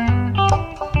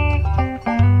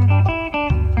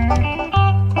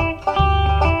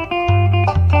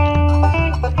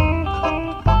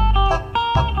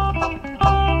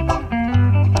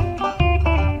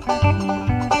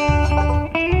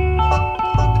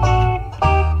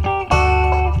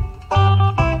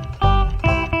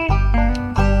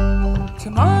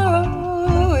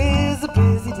 Tomorrow is a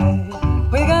busy day.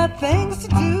 We got things to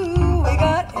do. We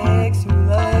got eggs to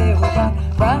lay. We got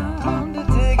ground to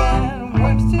dig and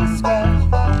worms to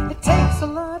scratch. It takes a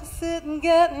lot of sitting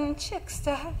getting chicks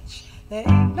to hatch. There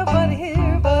ain't nobody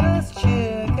here but us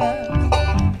chickens.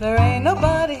 There ain't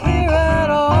nobody here at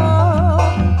all.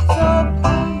 So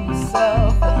calm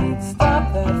yourself and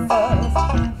stop that fuss.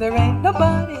 There ain't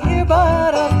nobody here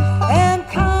but us. And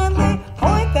kindly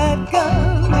point that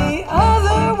gun the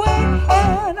other way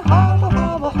and hobble,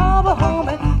 hobble, hobble home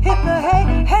and hit the hay.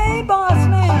 Hey, boss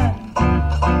man,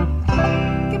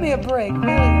 give me a break, will you,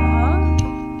 huh?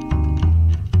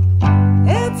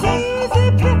 It's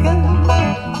easy picking.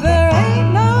 There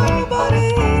ain't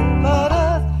nobody but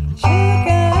us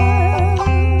chickens.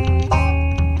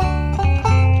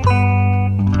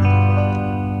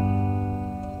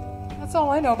 That's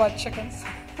all I know about chickens.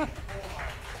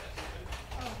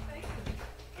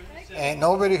 Ain't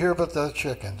nobody here but the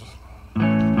chickens.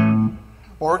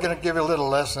 We're going to give you a little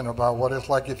lesson about what it's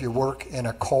like if you work in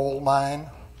a coal mine.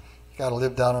 You got to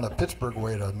live down in a Pittsburgh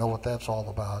way to know what that's all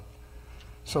about.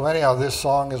 So anyhow, this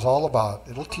song is all about,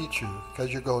 it'll teach you,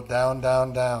 because you go down,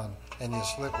 down, down, and you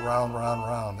slip round, round,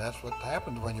 round. That's what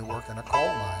happens when you work in a coal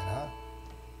mine, huh?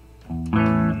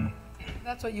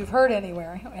 That's what you've heard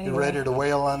anywhere. You ready to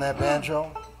wail on that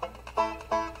banjo?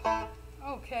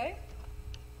 Okay.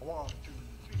 1, 2,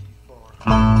 3, 4.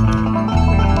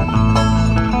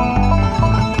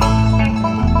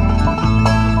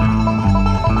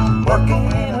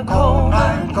 Working in a coal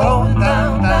mine, going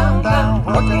down, down, down.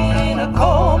 Working in a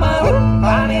coal mine, whoop,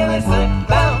 I nearly slipped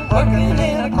down. Working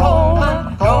in a coal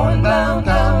mine, going down,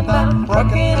 down, down.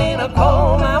 Working in a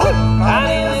coal mine, whoop, I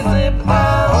nearly slipped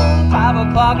down. 5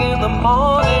 o'clock in the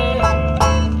morning,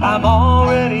 I'm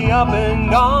already up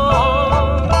and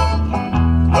gone.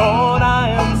 Lord, I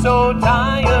am so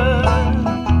tired.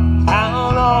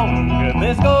 How long can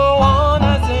this go on?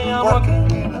 I say I'm working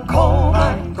in a coal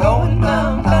mine, going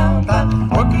down, down, down.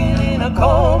 Working in a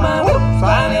coal mine, whoop,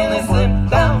 I nearly slipped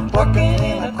down.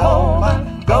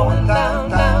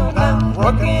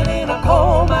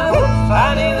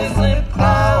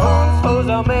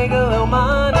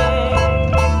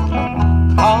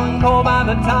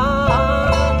 the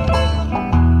time.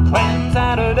 When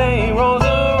Saturday rolls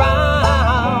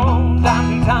around, I'm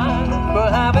too tired for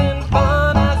having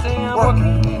fun. I say I'm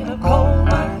working in a coal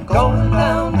mine, going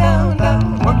down, down,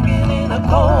 down. Working in a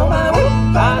coal mine,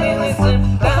 I nearly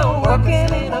slipped down.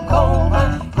 Working in a coal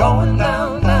mine, going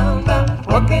down, down, down.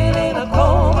 Working in a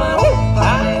coal mine,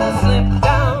 I nearly slipped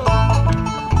down.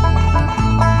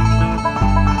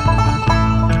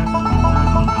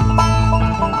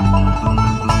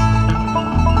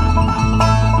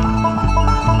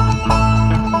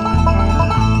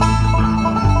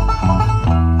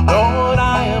 Lord,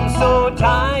 I am so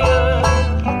tired.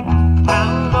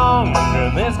 How long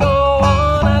can this go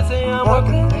on? I say I'm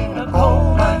working in a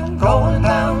coal mine, going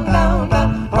down, down,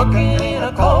 down. Working in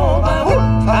a coal mine,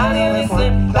 I nearly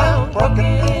slipped down.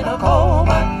 Working in a coal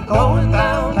mine, going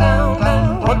down, down,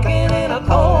 down. Working in a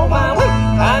coal mine,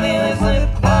 I nearly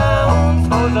slipped down.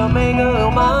 Supposed to make a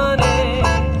little money,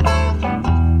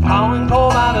 hauling coal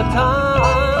by the ton.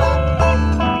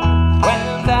 When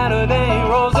Saturday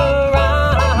rolls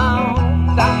around,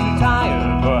 I'm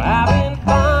tired for having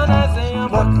fun. I say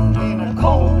I'm working in a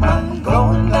coal mine,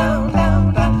 going down,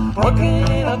 down, down. Working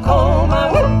in a coal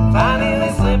mine, I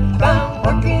nearly slipped down.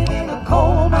 Working in a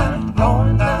coal mine,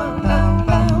 going down, down,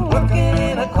 down. Working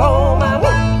in a coal mine,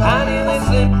 I nearly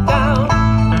slipped down.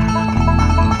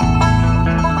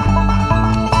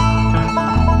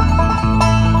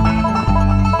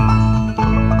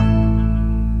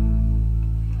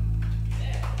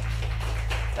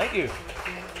 Thank you.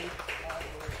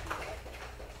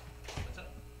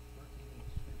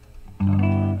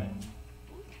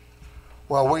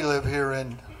 Well, we live here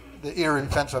in the Erie,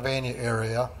 Pennsylvania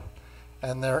area,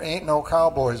 and there ain't no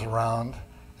cowboys around,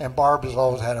 and Barb has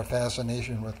always had a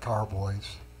fascination with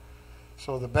cowboys.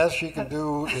 So the best she can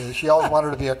do is, she always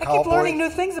wanted to be a I keep cowboy. learning new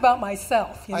things about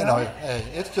myself, you know. I know, hey,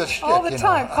 it's just shit, All the you know.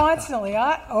 time, constantly.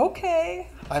 Okay.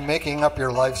 I'm making up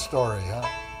your life story, huh?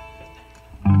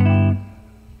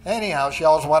 Anyhow, she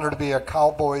always wanted to be a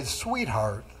cowboy's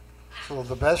sweetheart. So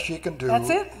the best she can do. That's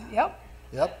it? Yep.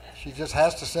 Yep. She just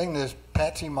has to sing this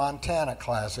Patsy Montana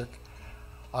classic,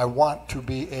 I Want to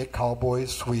Be a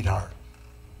Cowboy's Sweetheart.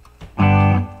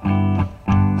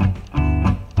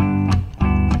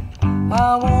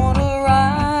 I wanna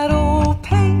ride old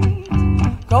paint,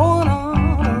 going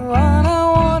on a run.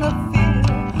 I wanna feel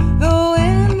the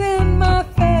wind in my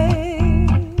face.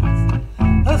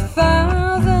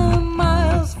 1,000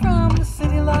 miles from the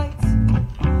city lights,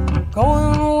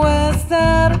 going west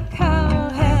at a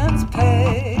cowhand's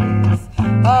pace.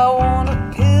 I wanna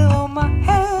peel my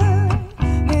head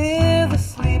near the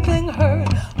sleeping herd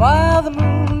while the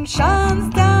moon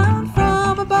shines down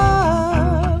from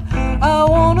above. I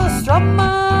wanna strum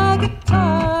my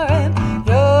guitar and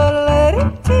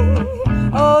yodelity.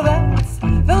 Oh, that's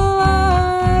the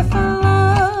life I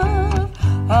love.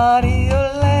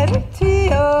 Yodelity,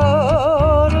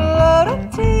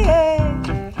 yodelity,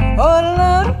 yodelity,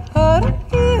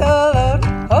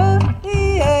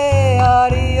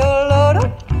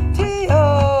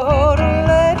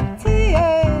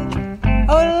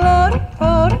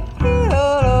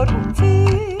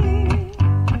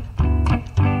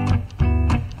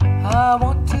 I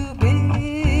want to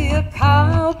be a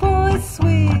cowboy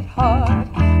sweetheart.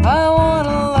 I want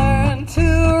to learn to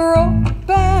rope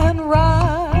and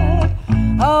ride.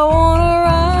 I want to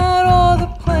ride all the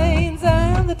plains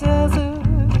and the desert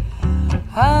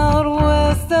out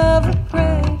west of the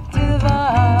Great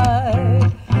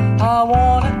Divide. I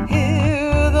want to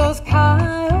hear those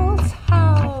coyotes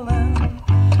howling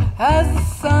as the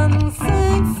sun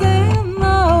sinks in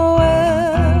the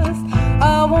west.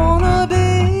 I want to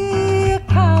be a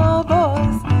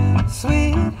cowboy's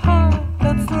sweetheart.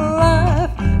 That's the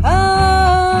life I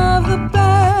love the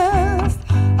best.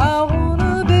 I want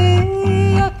to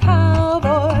be a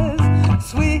cowboy's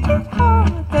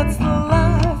sweetheart. That's the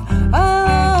life I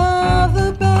love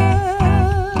the best.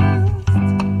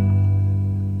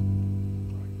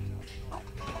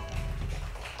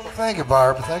 Well, thank you,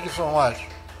 Barb. Thank you so much.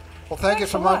 Well, thank you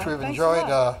Thanks so a much. lot. We've Thanks a enjoyed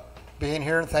lot. being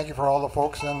here, and thank you for all the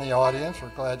folks in the audience. We're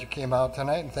glad you came out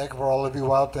tonight, and thank you for all of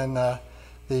you out in the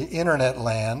internet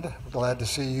land. We're glad to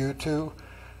see you too.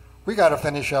 We got to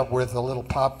finish up with a little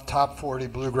top 40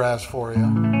 bluegrass for you.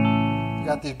 You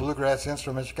got these bluegrass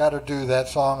instruments. You got to do that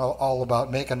song all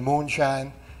about making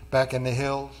moonshine back in the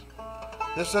hills.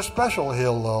 This is a special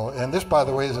hill, though, and this, by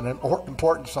the way, is an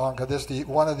important song because this is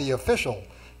one of the official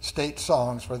state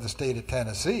songs for the state of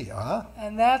Tennessee, huh?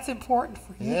 And that's important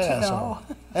for you to know.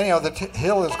 So, anyhow, the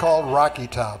hill is called Rocky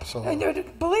Top. So, And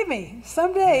believe me,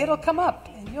 someday it'll come up,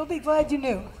 and you'll be glad you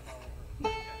knew.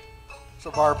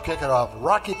 so Barb, kick it off.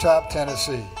 Rocky Top,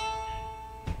 Tennessee.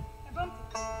 I bumped it.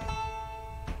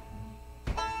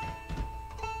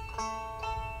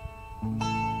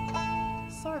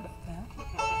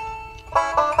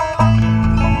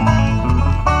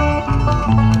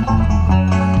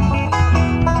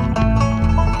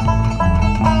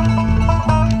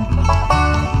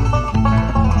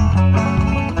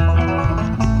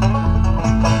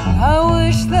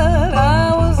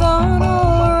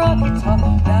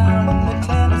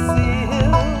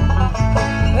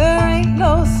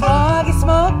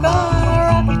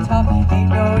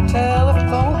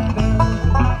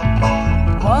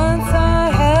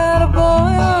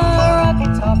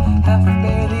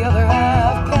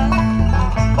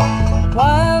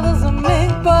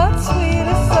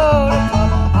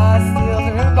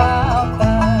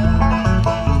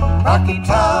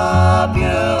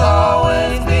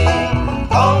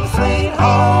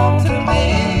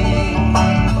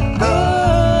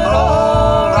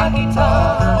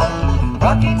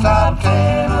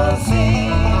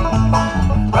 Tennessee.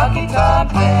 Rocky Top,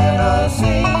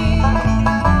 Tennessee.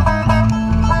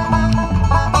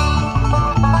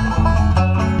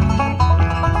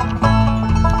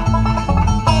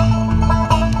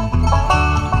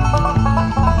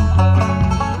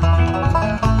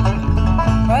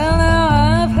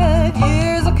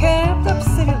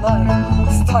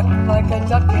 Stuck like a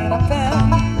duck in a pen.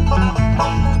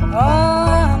 All I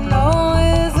know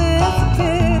is it's a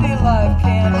pity life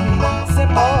can't be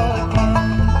simple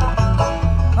again.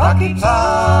 Rocky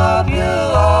Top,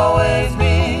 you'll always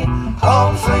be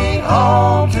home sweet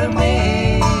home to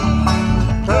me.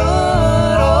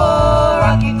 Good old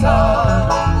Rocky Top,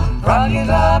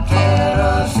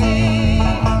 Tennessee.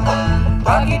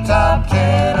 Rocky Top,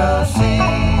 Tennessee.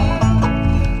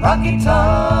 Rocky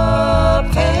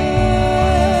Top,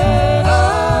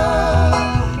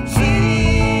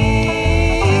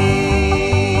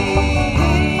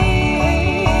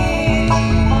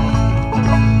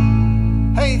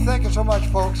 Thank you so much,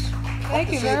 folks.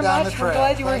 Thank you very much. We're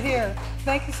glad you were here.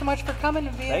 Thank you so much for coming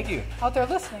and being Thank you. out there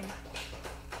listening.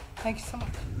 Thank you so much.